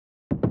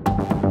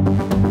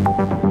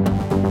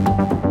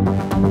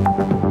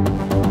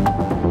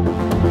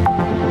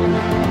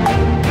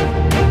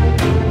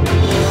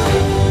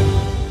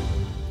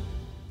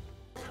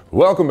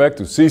Welcome back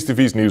to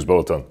CCTV's News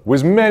Bulletin,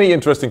 with many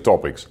interesting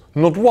topics.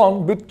 Not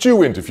one, but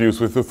two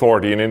interviews with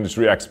authority and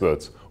industry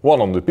experts.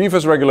 One on the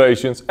PFAS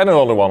regulations and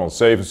another one on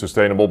safe and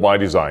sustainable by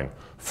design.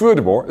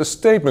 Furthermore, a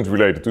statement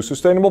related to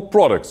sustainable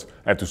products.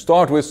 And to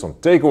start with, some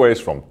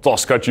takeaways from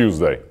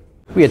TSCA-Tuesday.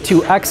 We had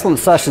two excellent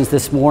sessions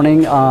this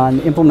morning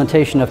on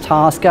implementation of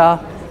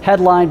TSCA,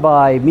 headlined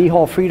by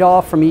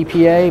Mihova from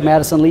EPA,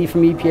 Madison Lee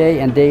from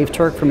EPA, and Dave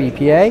Turk from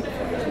EPA.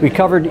 We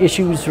covered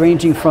issues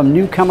ranging from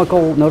new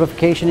chemical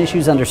notification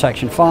issues under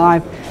Section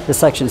 5 to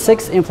Section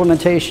 6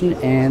 implementation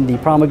and the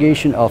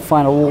promulgation of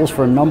final rules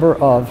for a number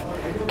of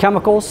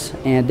chemicals.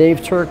 And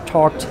Dave Turk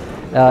talked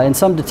in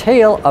some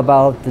detail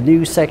about the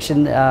new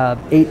Section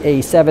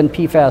 8A7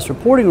 PFAS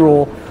reporting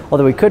rule,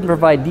 although we couldn't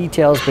provide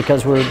details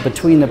because we're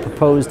between the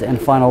proposed and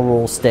final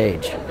rule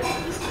stage.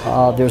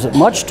 There's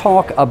much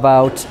talk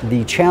about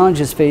the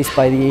challenges faced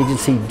by the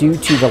agency due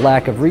to the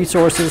lack of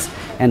resources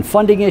and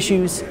funding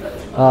issues.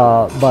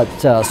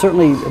 But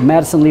certainly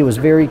Madison Lee was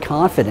very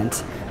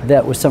confident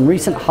that with some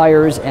recent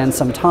hires and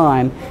some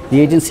time, the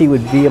agency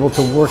would be able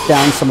to work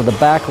down some of the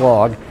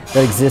backlog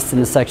that exists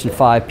in the Section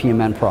 5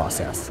 PMN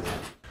process.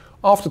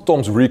 After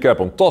Tom's recap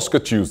on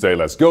TSCA-Tuesday,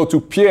 let's go to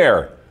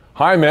Pierre.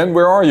 Hi man,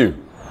 where are you?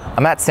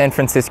 I'm at San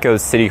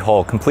Francisco's City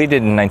Hall,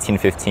 completed in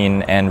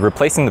 1915 and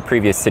replacing the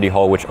previous City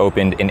Hall which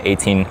opened in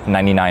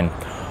 1899.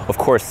 Of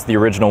course, the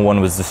original one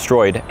was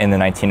destroyed in the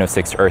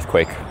 1906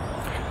 earthquake.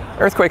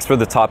 Earthquakes were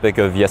the topic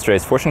of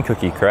yesterday's fortune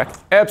cookie, correct?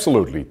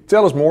 Absolutely.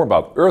 Tell us more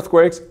about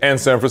earthquakes and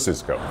San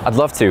Francisco. I'd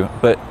love to,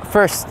 but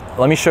first,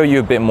 let me show you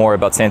a bit more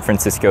about San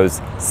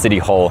Francisco's City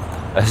Hall,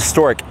 a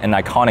historic and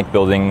iconic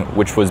building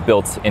which was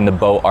built in the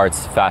Beaux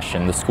Arts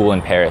fashion, the school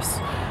in Paris.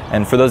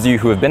 And for those of you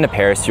who have been to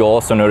Paris, you'll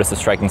also notice a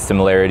striking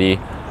similarity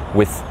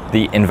with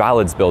the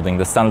Invalides building,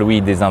 the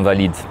Saint-Louis des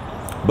Invalides.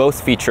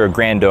 Both feature a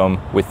grand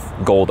dome with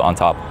gold on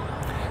top.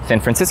 San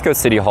Francisco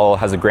City Hall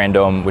has a grand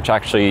dome which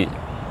actually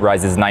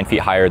rises 9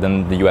 feet higher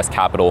than the US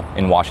Capitol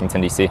in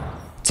Washington, D.C.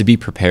 To be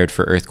prepared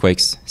for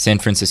earthquakes, San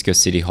Francisco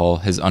City Hall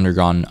has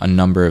undergone a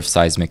number of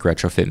seismic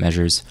retrofit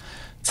measures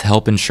to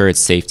help ensure its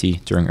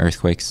safety during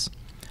earthquakes.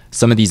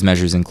 Some of these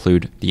measures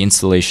include the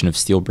installation of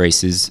steel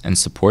braces and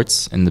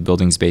supports in the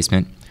building's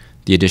basement,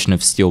 the addition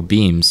of steel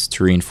beams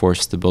to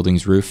reinforce the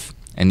building's roof,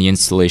 and the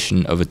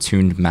installation of a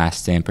tuned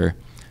mass damper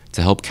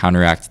to help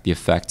counteract the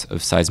effect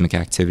of seismic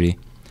activity.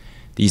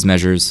 These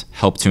measures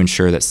help to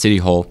ensure that City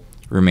Hall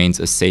remains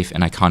a safe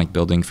and iconic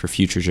building for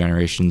future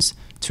generations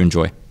to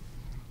enjoy.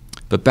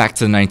 But back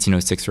to the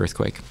 1906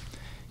 earthquake.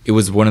 It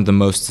was one of the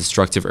most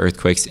destructive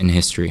earthquakes in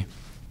history.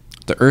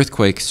 The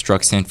earthquake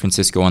struck San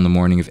Francisco on the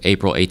morning of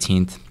April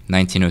 18,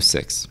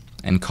 1906,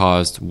 and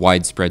caused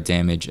widespread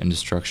damage and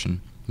destruction.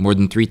 More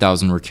than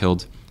 3,000 were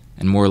killed,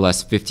 and more or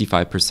less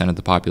 55% of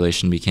the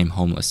population became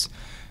homeless,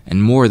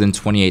 and more than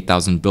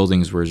 28,000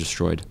 buildings were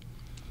destroyed.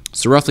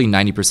 So roughly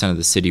 90% of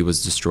the city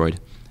was destroyed.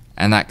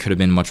 And that could have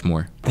been much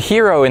more. The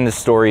hero in this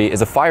story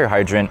is a fire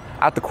hydrant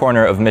at the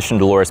corner of Mission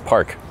Dolores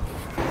Park.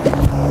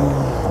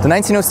 The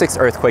 1906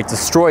 earthquake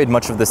destroyed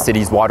much of the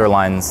city's water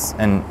lines,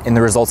 and in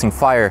the resulting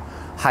fire,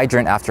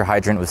 hydrant after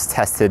hydrant was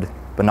tested,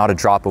 but not a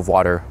drop of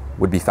water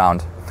would be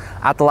found.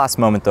 At the last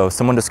moment though,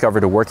 someone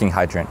discovered a working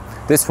hydrant,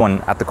 this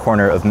one at the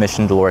corner of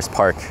Mission Dolores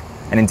Park.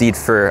 And indeed,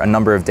 for a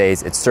number of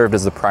days, it served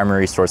as the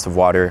primary source of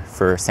water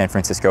for San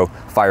Francisco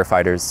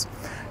firefighters.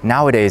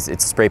 Nowadays,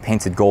 it's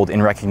spray-painted gold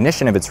in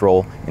recognition of its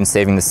role in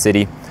saving the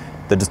city,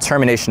 the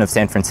determination of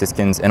San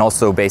Franciscans, and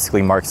also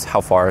basically marks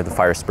how far the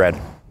fire spread.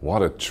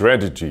 What a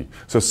tragedy.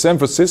 So San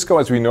Francisco,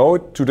 as we know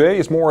it today,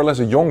 is more or less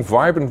a young,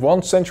 vibrant,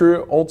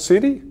 one-century-old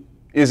city?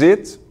 Is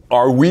it?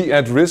 Are we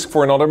at risk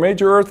for another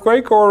major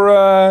earthquake,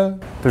 or...?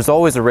 There's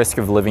always a risk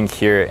of living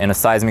here in a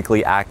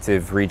seismically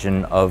active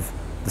region of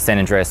the San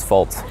Andreas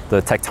Fault, the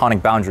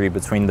tectonic boundary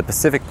between the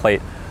Pacific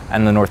Plate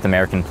and the North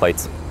American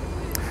Plate.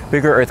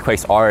 Bigger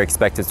earthquakes are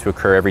expected to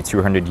occur every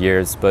 200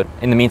 years, but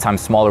in the meantime,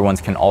 smaller ones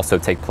can also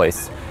take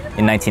place.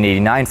 In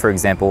 1989, for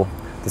example,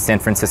 the San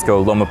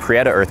Francisco Loma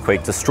Prieta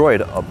earthquake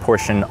destroyed a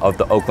portion of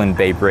the Oakland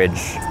Bay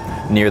Bridge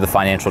near the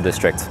financial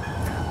district.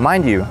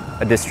 Mind you,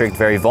 a district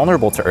very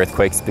vulnerable to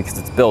earthquakes because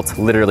it's built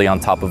literally on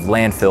top of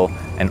landfill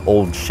and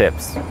old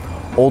ships.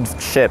 Old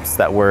ships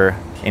that were,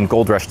 in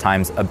gold rush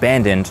times,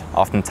 abandoned,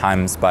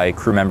 oftentimes by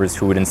crew members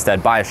who would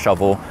instead buy a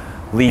shovel,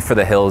 leave for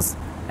the hills,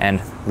 and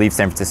leave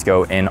San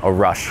Francisco in a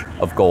rush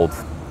of gold.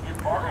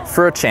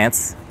 For a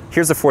chance,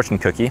 here's a fortune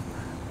cookie.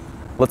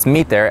 Let's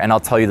meet there and I'll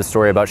tell you the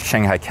story about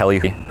Shanghai Kelly,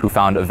 who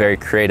found a very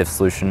creative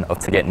solution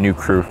to get new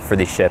crew for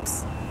these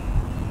ships.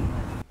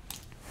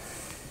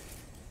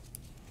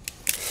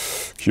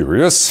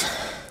 Curious.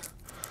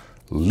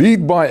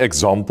 Lead by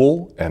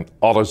example and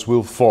others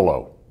will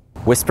follow.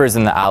 Whispers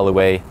in the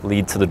alleyway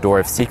lead to the door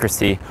of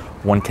secrecy.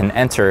 One can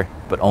enter,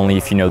 but only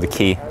if you know the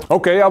key.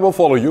 Okay, I will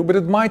follow you, but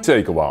it might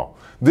take a while.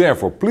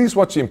 Therefore, please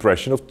watch the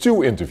impression of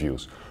two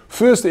interviews.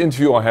 First, the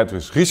interview I had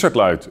with Richard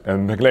Luit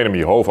and Meglena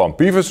Mihova on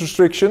PFAS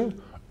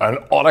restriction,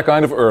 another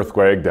kind of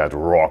earthquake that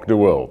rocked the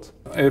world.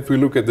 If we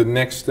look at the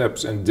next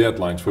steps and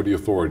deadlines for the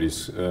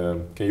authorities,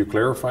 can you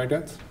clarify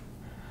that?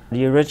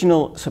 The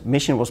original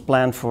submission was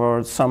planned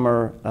for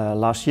summer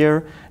last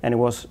year, and it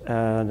was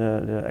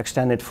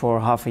extended for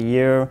half a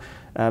year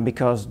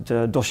because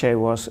the dossier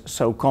was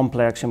so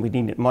complex and we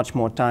needed much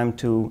more time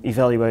to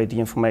evaluate the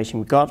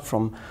information we got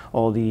from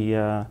all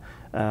the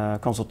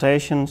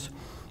consultations.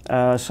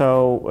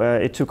 So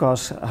it took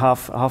us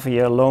half a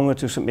year longer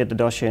to submit the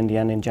dossier in the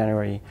end in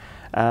January.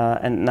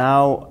 And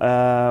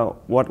now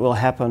what will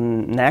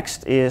happen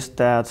next is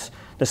that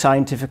the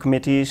scientific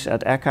committees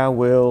at ECHA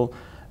will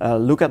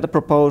look at the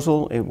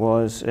proposal. It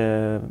was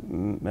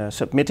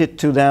submitted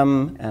to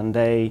them and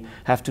they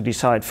have to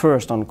decide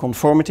first on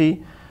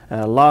conformity.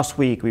 Last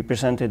week we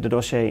presented the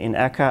dossier in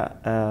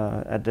ECHA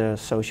at the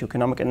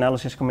Socioeconomic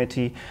Analysis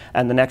Committee,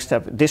 and the next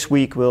step this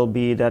week will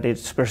be that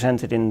it's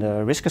presented in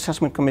the Risk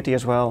Assessment Committee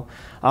as well.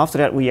 After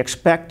that we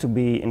expect to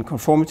be in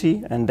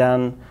conformity, and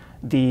then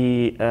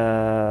the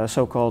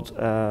so-called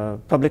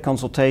public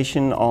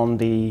consultation on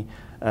the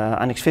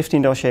Annex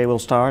 15 dossier will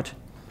start.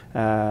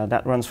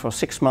 That runs for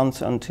 6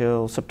 months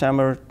until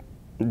September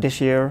this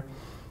year.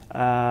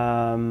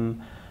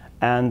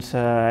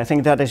 I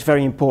think that is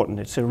very important.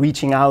 It's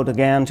reaching out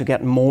again to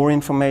get more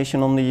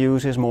information on the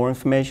uses, more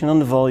information on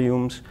the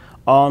volumes,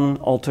 on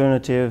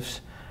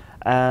alternatives.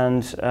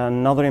 And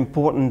another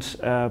important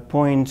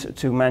point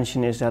to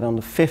mention is that on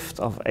the 5th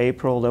of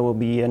April there will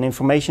be an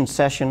information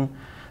session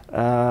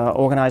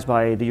organized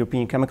by the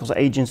European Chemicals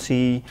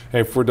Agency.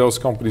 Hey, for those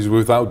companies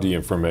without the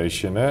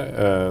information,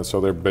 so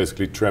they're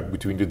basically trapped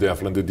between the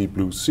devil and the deep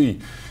blue sea.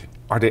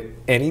 Are there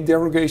any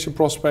derogation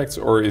prospects,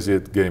 or is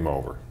it game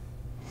over?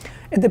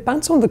 It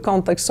depends on the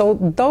context. So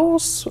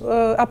those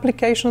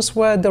applications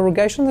where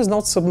derogation is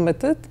not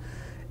submitted,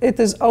 it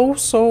is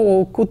also,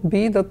 or could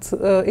be, that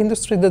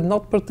industry did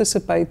not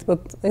participate,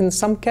 but in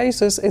some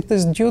cases it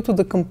is due to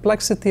the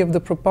complexity of the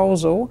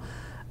proposal,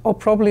 or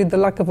probably the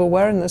lack of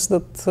awareness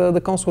that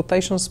the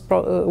consultations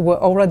were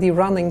already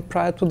running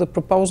prior to the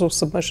proposal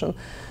submission.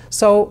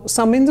 So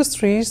some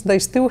industries, they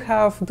still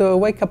have the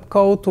wake-up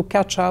call to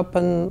catch up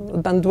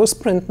and then do a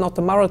sprint, not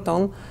a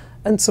marathon,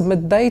 and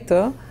submit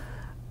data.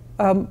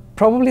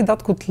 Probably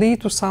that could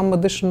lead to some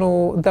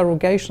additional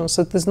derogations.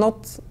 It is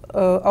not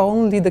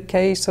only the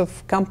case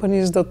of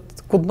companies that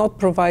could not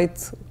provide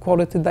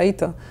quality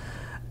data.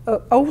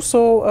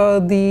 Also,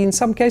 in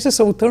some cases,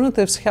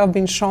 alternatives have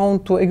been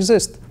shown to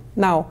exist.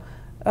 Now,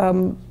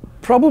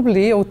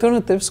 probably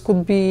alternatives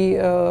could be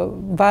a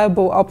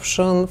viable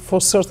option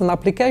for certain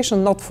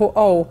applications, not for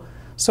all.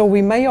 So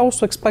we may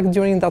also expect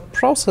during that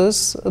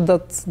process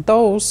that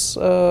those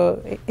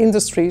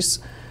industries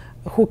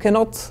who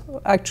cannot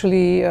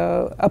actually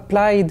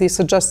apply the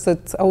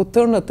suggested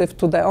alternative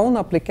to their own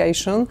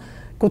application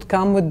could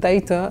come with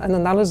data and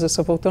analysis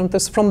of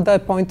alternatives from their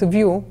point of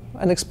view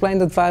and explain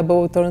that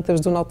viable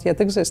alternatives do not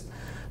yet exist.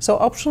 So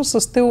options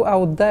are still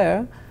out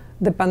there,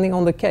 depending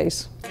on the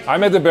case.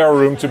 I'm at the bar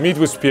room to meet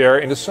with Pierre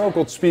in the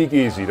so-called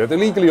speakeasy that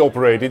illegally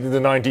operated in the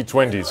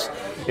 1920s,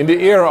 in the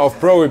era of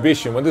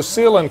prohibition, when the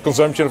sale and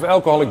consumption of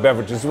alcoholic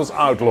beverages was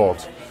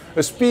outlawed.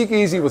 A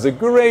speakeasy was a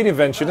great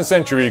invention a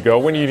century ago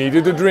when you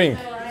needed a drink.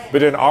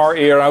 But in our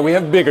era we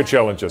have bigger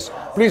challenges.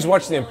 Please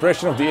watch the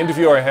impression of the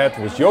interview I had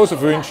with Josef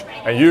Wünsch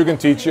and Jürgen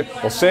Tiedje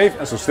on safe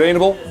and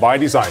sustainable by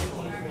design.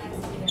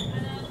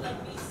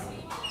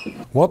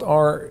 What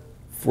are,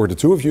 for the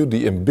two of you,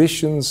 the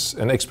ambitions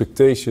and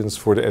expectations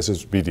for the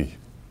SSBD?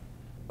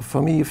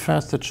 For me,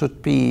 first it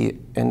should be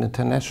an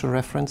international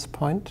reference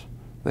point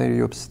where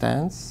Europe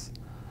stands.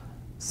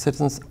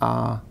 Citizens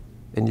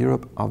in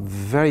Europe are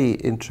very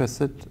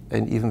interested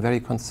and even very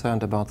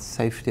concerned about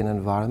safety and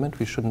environment.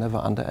 We should never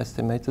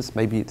underestimate this.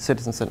 Maybe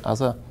citizens in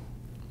other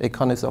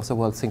economies of the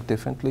world think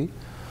differently.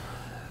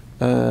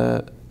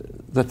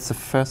 That's the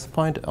first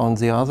point. On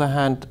the other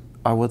hand,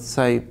 I would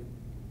say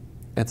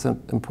it's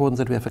important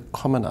that we have a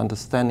common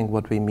understanding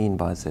what we mean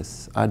by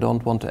this. I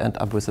don't want to end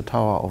up with the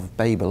Tower of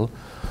Babel.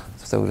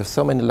 So we have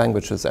so many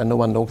languages and no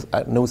one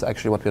knows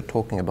actually what we're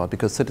talking about,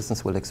 because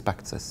citizens will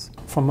expect this.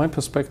 From my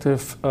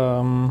perspective,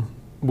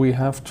 we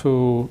have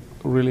to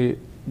really,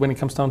 when it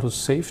comes down to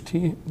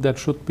safety, that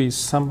should be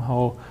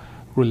somehow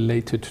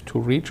related to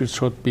REACH. It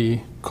should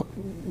be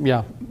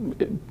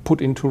put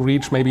into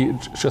REACH, maybe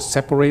just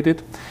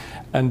separated.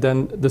 And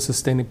then the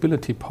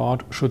sustainability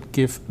part should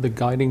give the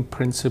guiding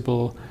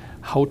principle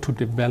how to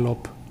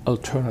develop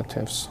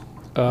alternatives.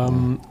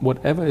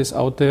 Whatever is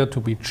out there to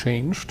be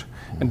changed,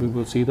 and we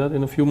will see that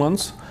in a few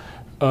months,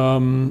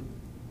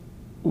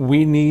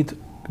 we need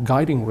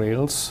guiding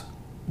rails,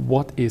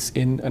 what is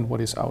in and what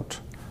is out.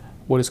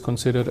 What is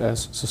considered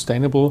as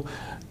sustainable.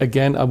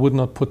 Again, I would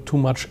not put too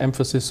much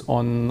emphasis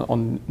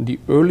on the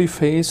early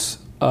phase,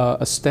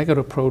 a staggered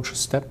approach,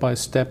 step by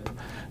step,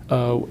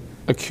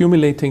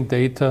 accumulating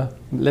data.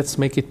 Let's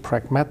make it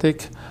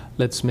pragmatic,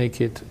 let's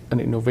make it an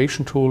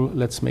innovation tool,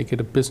 let's make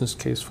it a business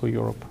case for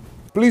Europe.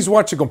 Please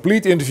watch a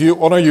complete interview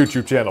on our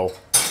YouTube channel.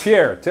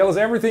 Pierre, tell us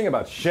everything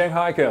about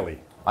Shanghai Kelly.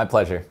 My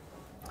pleasure.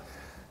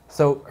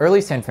 So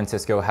early San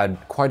Francisco had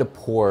quite a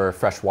poor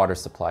fresh water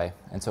supply,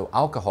 and so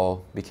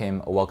alcohol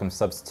became a welcome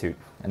substitute,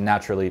 and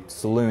naturally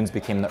saloons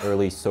became the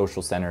early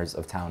social centers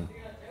of town.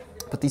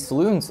 But these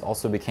saloons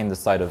also became the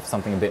site of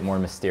something a bit more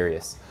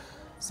mysterious,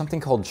 something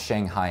called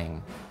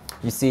Shanghaiing.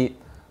 You see,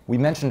 we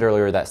mentioned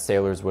earlier that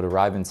sailors would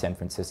arrive in San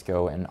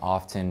Francisco and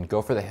often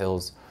go for the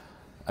hills,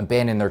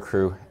 abandon their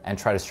crew, and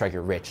try to strike it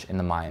rich in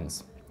the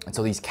mines. And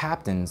so these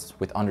captains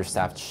with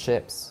understaffed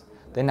ships,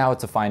 they now had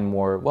to find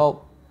more,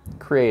 well,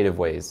 creative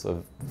ways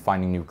of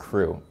finding new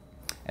crew.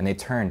 And they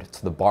turned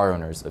to the bar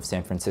owners of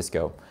San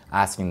Francisco,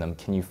 asking them,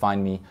 can you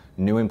find me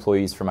new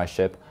employees for my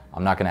ship?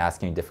 I'm not going to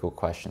ask any difficult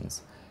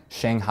questions.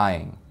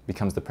 Shanghaiing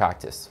becomes the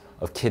practice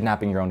of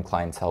kidnapping your own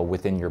clientele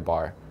within your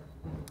bar.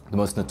 The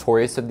most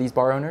notorious of these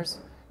bar owners,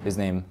 his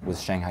name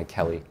was Shanghai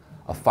Kelly,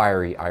 a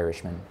fiery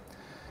Irishman.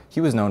 He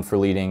was known for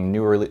leading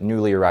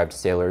newly arrived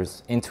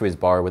sailors into his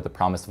bar with the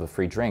promise of a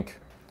free drink,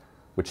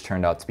 which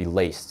turned out to be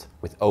laced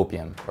with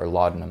opium or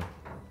laudanum.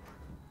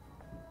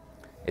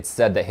 It's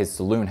said that his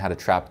saloon had a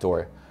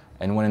trapdoor,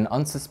 and when an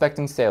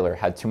unsuspecting sailor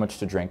had too much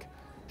to drink,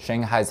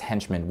 Shanghai's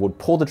henchmen would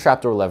pull the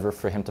trapdoor lever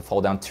for him to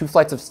fall down 2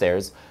 flights of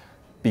stairs,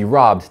 be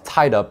robbed,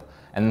 tied up,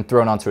 and then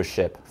thrown onto a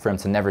ship for him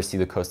to never see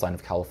the coastline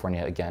of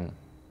California again.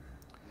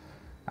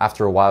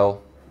 After a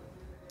while,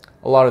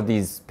 a lot of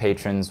these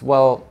patrons,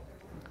 well,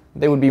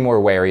 they would be more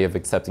wary of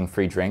accepting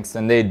free drinks,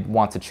 and they'd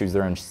want to choose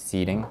their own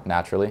seating,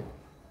 naturally.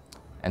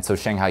 And so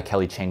Shanghai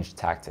Kelly changed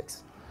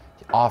tactics,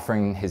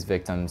 offering his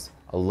victims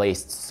a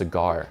laced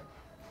cigar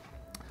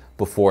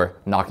before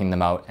knocking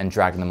them out and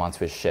dragging them onto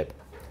his ship.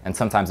 And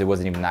sometimes it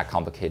wasn't even that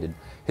complicated.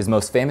 His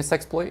most famous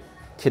exploit,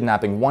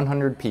 kidnapping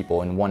 100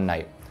 people in one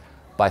night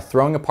by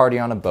throwing a party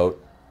on a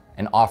boat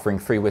and offering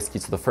free whiskey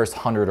to the first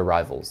 100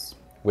 arrivals.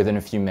 Within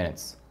a few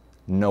minutes,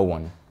 no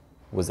one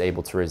was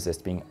able to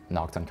resist being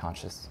knocked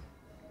unconscious.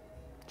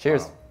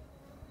 Cheers. Wow.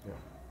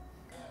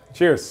 Yeah.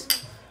 Cheers.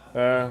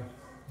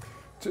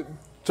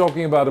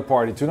 Talking about a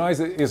party, tonight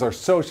is our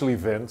social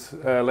event.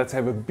 Let's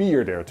have a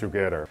beer there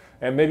together.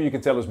 And maybe you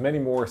can tell us many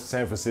more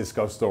San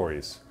Francisco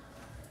stories.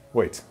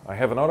 Wait, I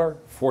have another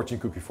fortune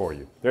cookie for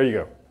you. There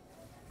you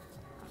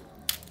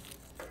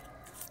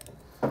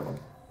go.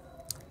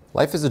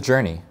 Life is a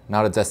journey,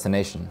 not a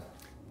destination.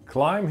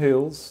 Climb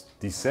hills,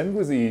 descend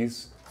with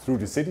ease, through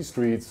the city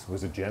streets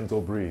with a gentle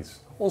breeze.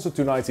 Also,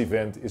 tonight's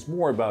event is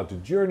more about the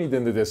journey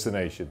than the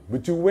destination.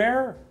 But to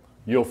where?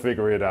 You'll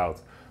figure it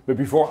out. But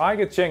before I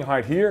get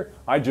Shanghaied here,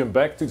 I jump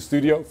back to the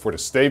studio for the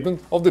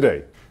statement of the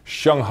day.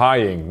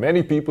 Shanghaiing.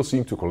 Many people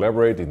seem to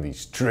collaborate in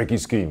these tricky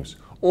schemes.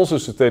 Also,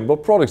 sustainable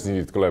products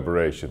need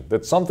collaboration.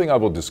 That's something I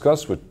will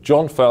discuss with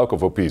John Falk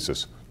of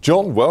Opesus.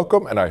 John,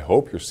 welcome, and I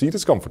hope your seat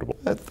is comfortable.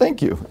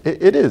 Thank you.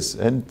 It is,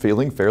 and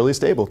feeling fairly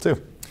stable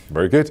too.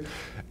 Very good.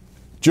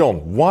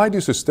 John, why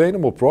do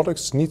sustainable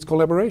products need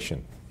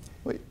collaboration?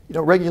 Well,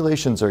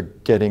 regulations are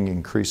getting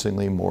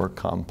increasingly more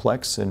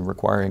complex and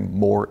requiring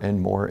more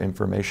and more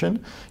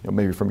information,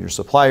 maybe from your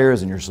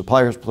suppliers and your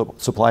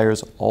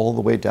suppliers all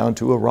the way down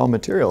to a raw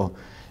material.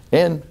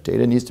 And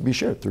data needs to be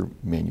shared through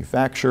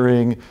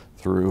manufacturing,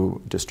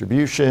 through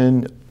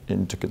distribution,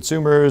 into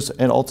consumers,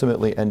 and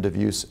ultimately end of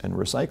use and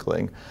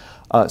recycling.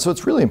 So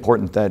it's really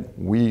important that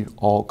we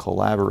all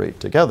collaborate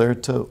together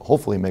to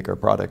hopefully make our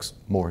products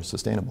more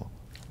sustainable.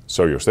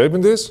 So your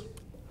statement is?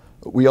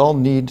 We all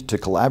need to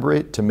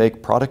collaborate to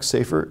make products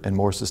safer and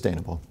more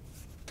sustainable.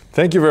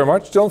 Thank you very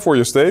much, John, for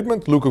your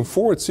statement. Looking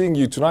forward to seeing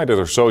you tonight at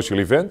our social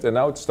event. And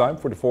now it's time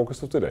for the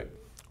focus of today.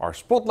 Our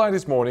spotlight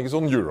this morning is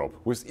on Europe,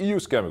 with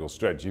EU's chemical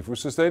strategy for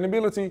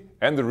sustainability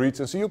and the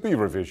REACH and CLP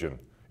revision.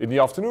 In the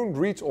afternoon,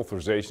 REACH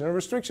authorization and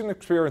restriction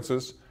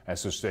experiences and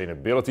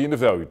sustainability in the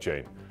value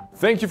chain.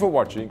 Thank you for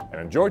watching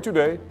and enjoy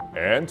today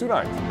and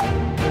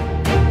tonight.